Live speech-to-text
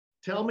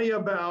Tell me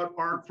about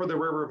Art for the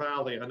River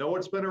Valley. I know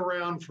it's been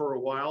around for a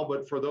while,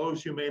 but for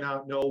those who may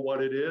not know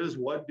what it is,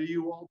 what do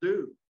you all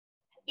do?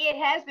 It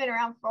has been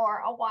around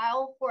for a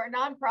while. For a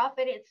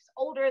nonprofit, it's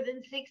older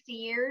than 60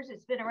 years.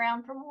 It's been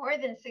around for more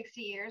than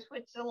 60 years,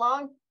 which is a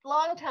long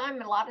time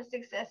and a lot of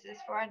successes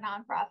for a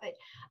nonprofit.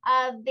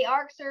 The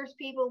ARC serves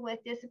people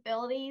with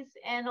disabilities,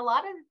 and a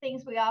lot of the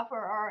things we offer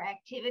are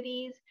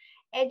activities,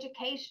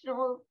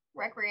 educational,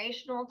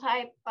 recreational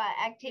type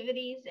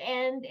activities,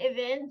 and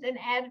events and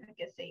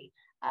advocacy.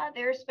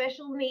 There are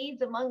special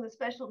needs among the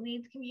special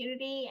needs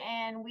community,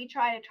 and we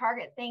try to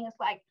target things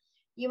like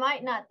you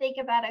might not think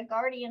about a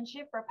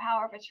guardianship or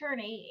power of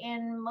attorney.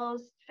 In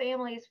most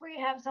families where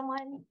you have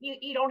someone,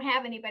 you don't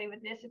have anybody with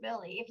a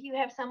disability. If you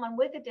have someone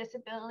with a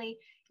disability,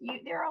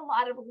 there are a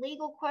lot of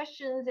legal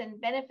questions and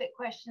benefit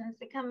questions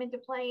that come into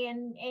play,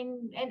 and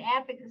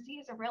advocacy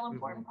is a real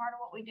important part of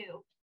what we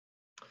do.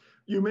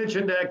 You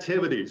mentioned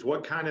activities.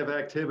 What kind of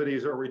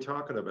activities are we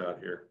talking about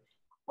here?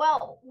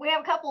 Well, we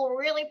have a couple of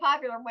really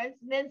popular ones,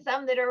 and then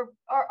some that are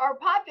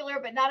popular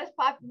but not as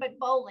popular. But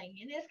bowling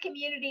in this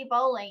community,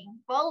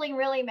 bowling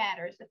really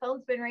matters. The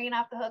phone's been ringing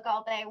off the hook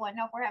all day. I want to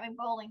know if we're having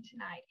bowling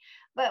tonight.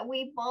 But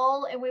we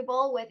bowl, and we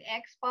bowl with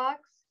Xbox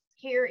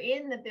here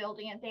in the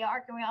building at the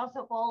Arc, and we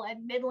also bowl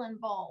at Midland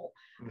Bowl.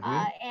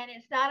 And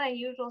it's not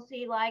unusual to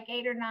see like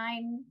 8 or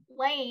 9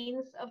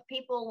 lanes of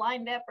people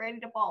lined up ready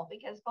to bowl,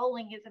 because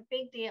bowling is a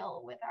big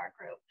deal with our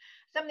group.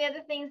 Some of the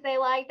other things they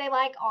like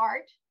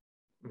art.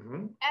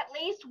 At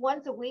least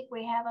once a week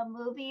we have a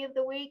movie of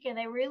the week, and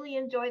they really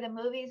enjoy the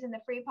movies and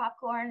the free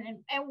popcorn.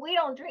 And we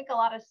don't drink a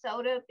lot of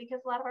soda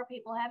because a lot of our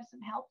people have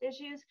some health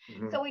issues.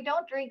 So we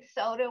don't drink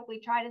soda. We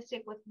try to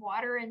stick with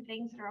water and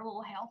things that are a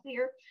little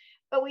healthier.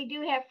 But we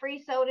do have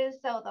free sodas,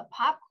 so the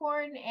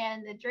popcorn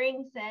and the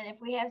drinks, and if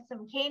we have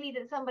some candy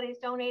that somebody's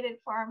donated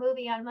for our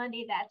movie on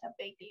Monday, that's a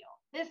big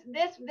deal.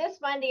 This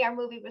Monday our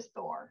movie was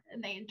Thor,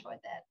 and they enjoyed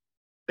that.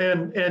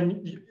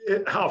 And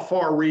how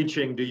far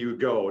reaching do you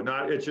go?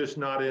 It's just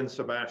not in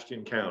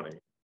Sebastian County.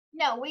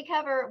 No, we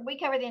cover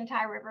the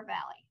entire River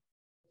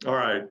Valley. All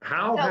right.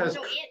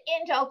 So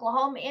into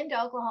Oklahoma,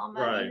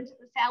 right, into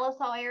the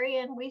Salisaw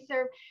area, and we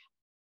serve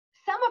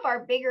some of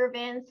our bigger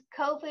events.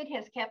 COVID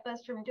has kept us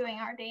from doing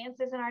our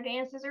dances, and our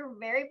dances are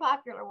very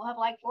popular. We'll have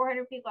like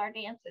 400 people at our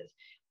dances.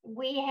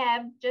 We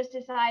have just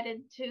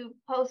decided to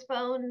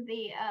postpone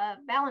the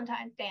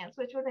Valentine's dance,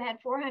 which would have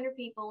had 400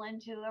 people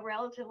into a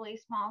relatively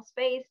small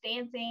space,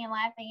 dancing and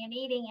laughing and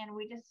eating. And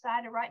we just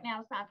decided right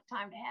now is not the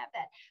time to have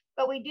that.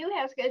 But we do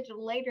have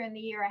scheduled later in the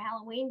year a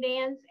Halloween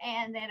dance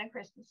and then a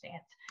Christmas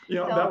dance.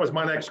 So, that was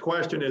my next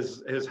question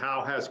is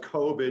how has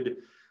COVID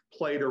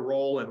played a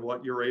role in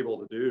what you're able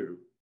to do?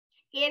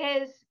 It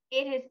has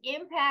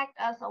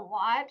impacted us a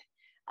lot.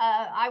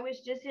 I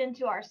was just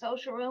into our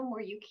social room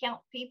where you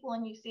count people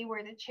and you see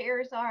where the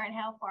chairs are and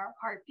how far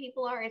apart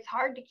people are. It's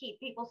hard to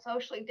keep people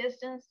socially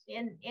distanced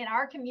in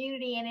our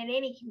community and in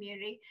any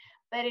community,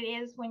 but it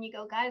is when you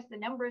go, guys, the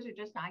numbers are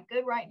just not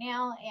good right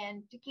now,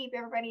 and to keep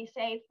everybody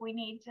safe, we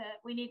need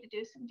to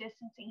do some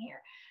distancing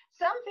here.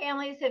 Some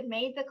families have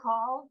made the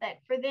call that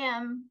for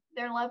them,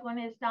 their loved one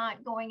is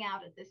not going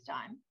out at this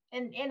time.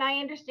 And I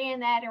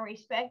understand that and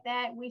respect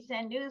that. We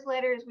send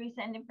newsletters, we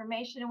send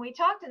information, and we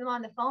talk to them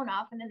on the phone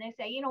often, and they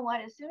say, you know what,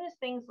 as soon as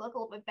things look a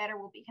little bit better,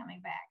 we'll be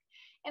coming back.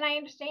 And I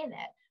understand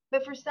that.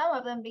 But for some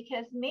of them,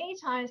 because many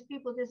times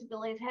people with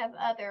disabilities have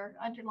other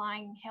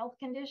underlying health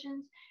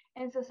conditions,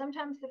 and so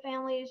sometimes the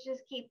families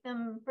just keep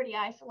them pretty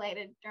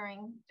isolated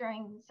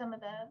during some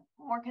of the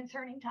more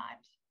concerning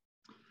times.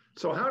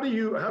 So how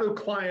do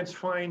clients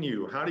find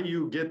you? How do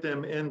you get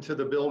them into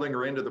the building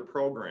or into the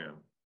program?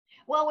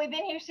 Well, we've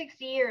been here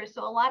 60 years,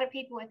 so a lot of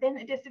people within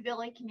the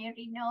disability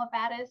community know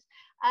about us.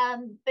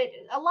 But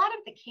a lot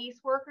of the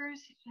caseworkers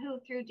who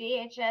through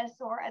DHS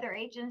or other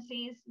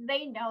agencies,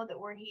 they know that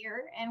we're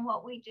here and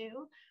what we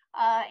do.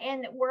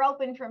 And we're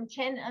open from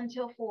 10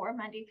 until 4,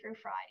 Monday through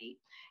Friday.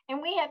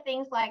 And we have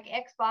things like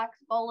Xbox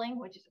bowling,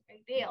 which is a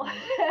big deal,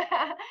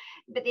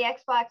 but the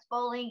Xbox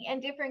bowling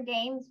and different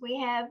games. We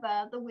have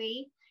the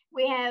Wii,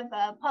 we have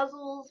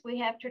puzzles, we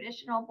have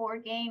traditional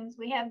board games,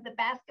 we have the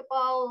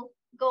basketball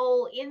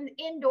goal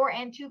indoor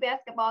and 2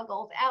 basketball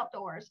goals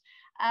outdoors.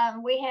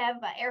 We have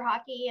air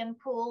hockey and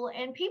pool,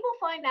 and people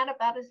find out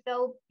about us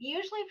though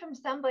usually from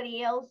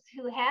somebody else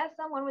who has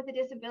someone with a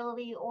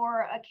disability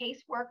or a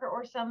caseworker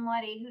or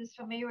somebody who's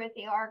familiar with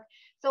the ARC.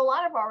 So a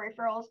lot of our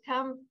referrals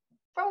come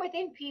from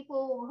within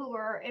people who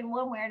are in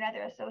one way or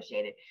another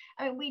associated.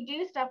 I mean, we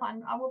do stuff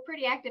we're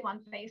pretty active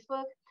on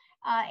Facebook.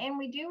 And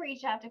we do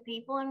reach out to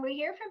people, and we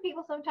hear from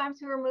people sometimes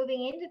who are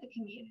moving into the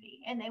community,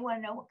 and they want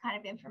to know what kind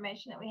of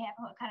information that we have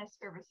and what kind of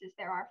services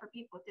there are for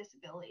people with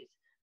disabilities.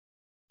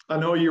 I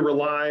know you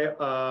rely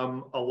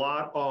a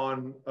lot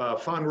on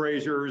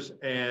fundraisers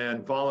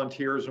and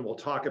volunteers, and we'll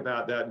talk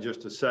about that in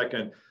just a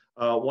second.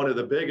 One of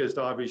the biggest,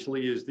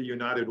 obviously, is the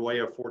United Way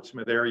of Fort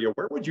Smith area.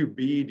 Where would you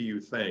be, do you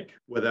think,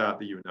 without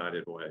the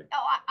United Way?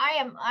 Oh,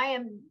 I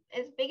am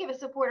as big of a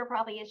supporter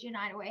probably as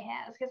United Way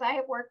has, because I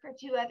have worked for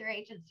two other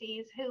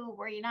agencies who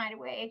were United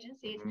Way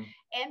agencies. Mm-hmm.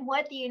 And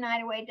what the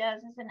United Way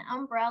does is an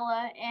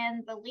umbrella,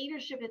 and the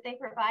leadership that they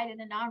provide in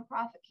the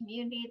nonprofit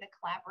community, the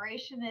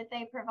collaboration that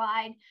they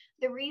provide,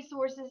 the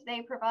resources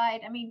they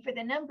provide. I mean, for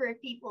the number of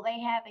people they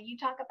have, and you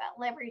talk about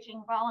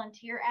leveraging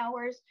volunteer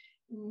hours,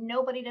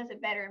 nobody does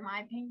it better, in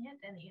my opinion,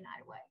 than the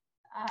United Way.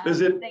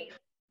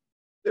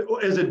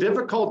 Is it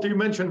difficult? You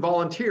mentioned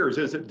volunteers.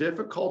 Is it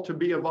difficult to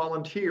be a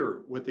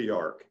volunteer with the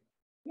ARC?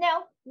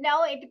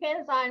 No, it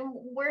depends on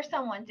where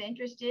someone's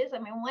interest is. I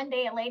mean, one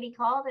day a lady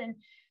called and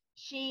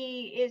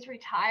she is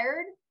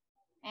retired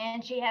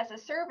and she has a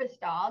service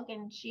dog,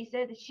 and she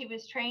said that she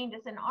was trained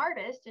as an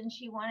artist and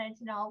she wanted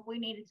to know if we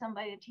needed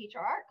somebody to teach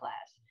her art class.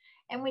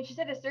 And when she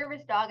said a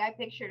service dog, I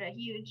pictured a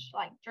huge,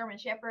 like, German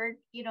Shepherd.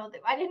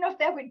 I didn't know if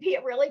that would be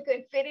a really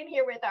good fit in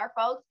here with our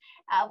folks.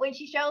 When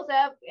she shows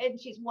up,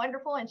 and she's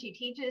wonderful and she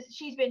teaches,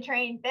 she's been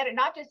trained better,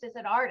 not just as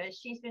an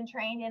artist, she's been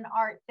trained in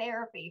art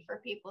therapy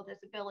for people with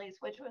disabilities,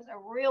 which was a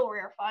real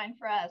rare find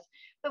for us.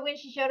 But when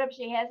she showed up,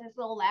 she has this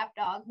little lap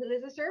dog who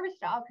is a service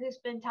dog who's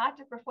been taught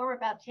to perform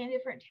about 10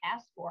 different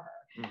tasks for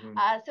her. Mm-hmm.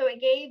 So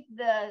it gave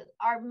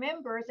our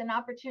members an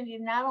opportunity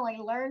to not only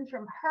learn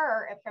from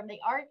her, from the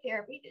art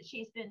therapy that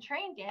she's been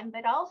trained in,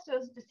 but also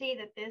to see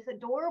that this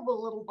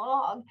adorable little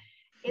dog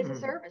is a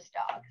service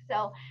dog.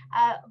 So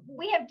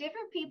we have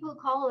different people who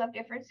call who have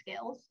different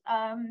skills.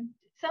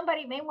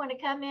 Somebody may want to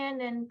come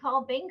in and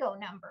call bingo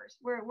numbers.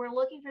 We're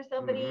looking for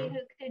somebody who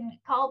can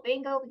call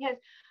bingo, because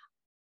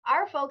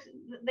our folks,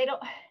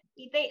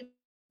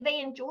 they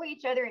enjoy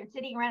each other, and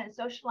sitting around and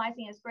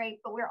socializing is great,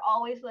 but we're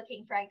always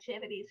looking for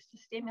activities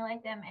to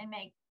stimulate them and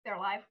make their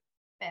life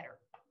better.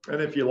 And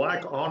if you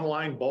like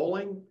online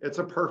bowling, it's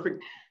a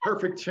perfect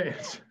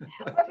chance.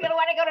 Or if you don't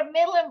want to go to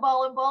Midland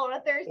Bowl and bowl on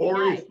a Thursday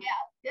night.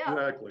 Yeah.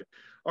 Exactly.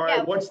 All right.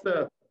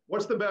 Yeah.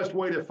 What's the best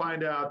way to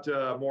find out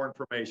more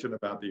information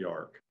about the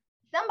ARC?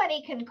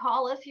 Somebody can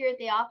call us here at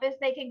the office.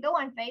 They can go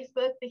on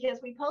Facebook, because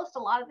we post a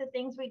lot of the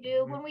things we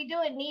do. Mm-hmm. When we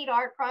do a neat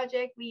art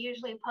project, we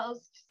usually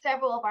post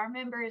several of our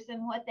members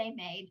and what they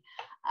made.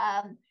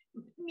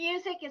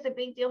 Music is a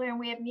big deal here, and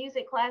we have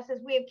music classes.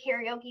 We have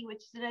karaoke,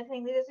 which is another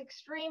thing that is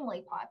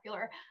extremely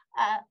popular.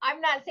 I'm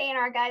not saying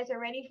our guys are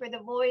ready for The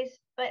Voice,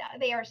 but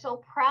they are so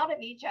proud of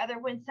each other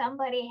when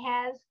somebody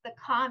has the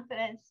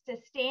confidence to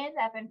stand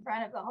up in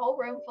front of the whole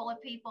room full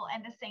of people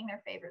and to sing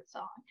their favorite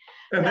song.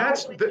 And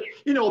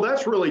so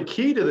that's really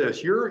key to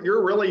this.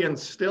 You're really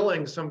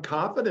instilling some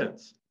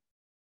confidence.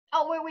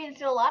 Oh, we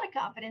instill a lot of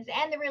confidence,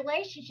 and the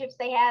relationships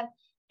they have,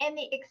 and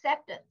the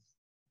acceptance.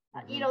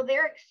 Mm-hmm.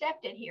 They're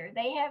accepted here.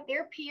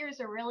 Their peers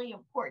are really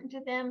important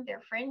to them. Their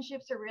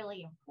friendships are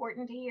really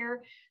important to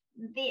here.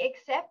 The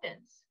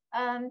acceptance.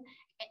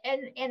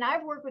 And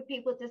I've worked with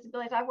people with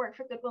disabilities. I've worked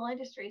for Goodwill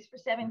Industries for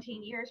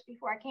 17 years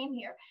before I came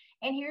here.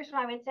 And here's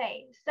what I would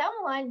say.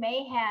 Someone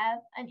may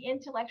have an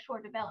intellectual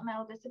or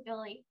developmental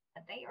disability,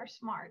 but they are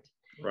smart.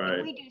 Right.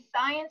 And we do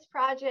science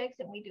projects,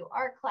 and we do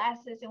art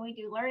classes, and we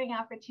do learning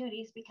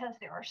opportunities, because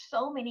there are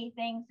so many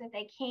things that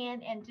they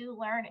can and do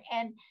learn.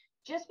 And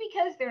just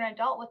because they're an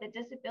adult with a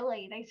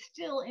disability, they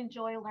still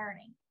enjoy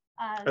learning.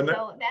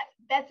 So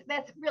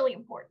that's really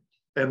important.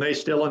 And they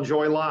still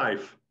enjoy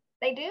life.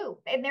 They do.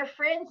 And their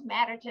friends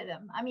matter to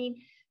them. I mean,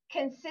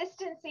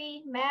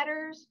 consistency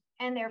matters,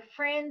 and their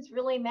friends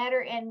really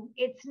matter. And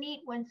it's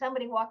neat when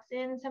somebody walks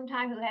in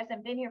sometime who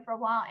hasn't been here for a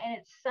while, and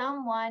it's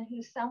someone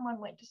who someone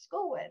went to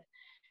school with.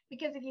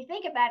 Because if you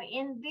think about it,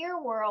 in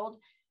their world,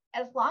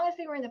 as long as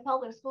they were in the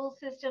public school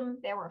system,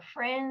 there were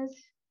friends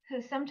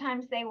who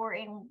sometimes they were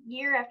in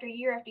year after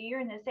year after year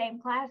in the same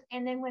class.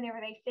 And then whenever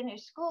they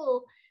finished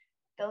school,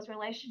 those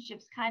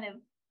relationships kind of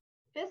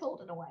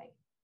fizzled away.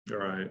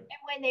 Right. And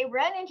when they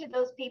run into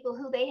those people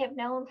who they have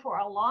known for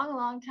a long,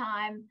 long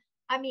time,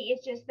 I mean,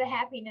 it's just the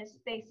happiness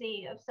they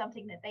see of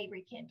something that they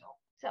rekindle.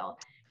 So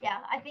yeah,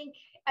 I think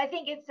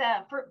it's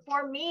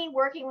for me,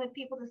 working with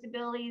people with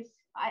disabilities,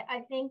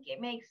 I think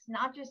it makes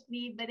not just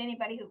me, but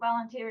anybody who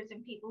volunteers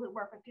and people who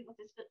work with people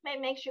with disabilities,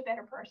 it makes you a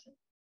better person.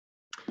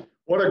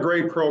 What a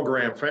great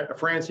program.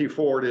 Francy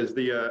Ford is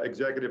the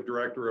Executive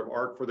Director of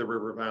ARC for the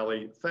River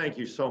Valley. Thank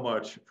you so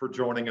much for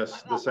joining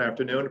us this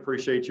afternoon.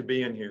 Appreciate you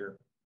being here.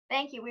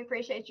 Thank you. We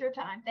appreciate your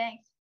time.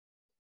 Thanks.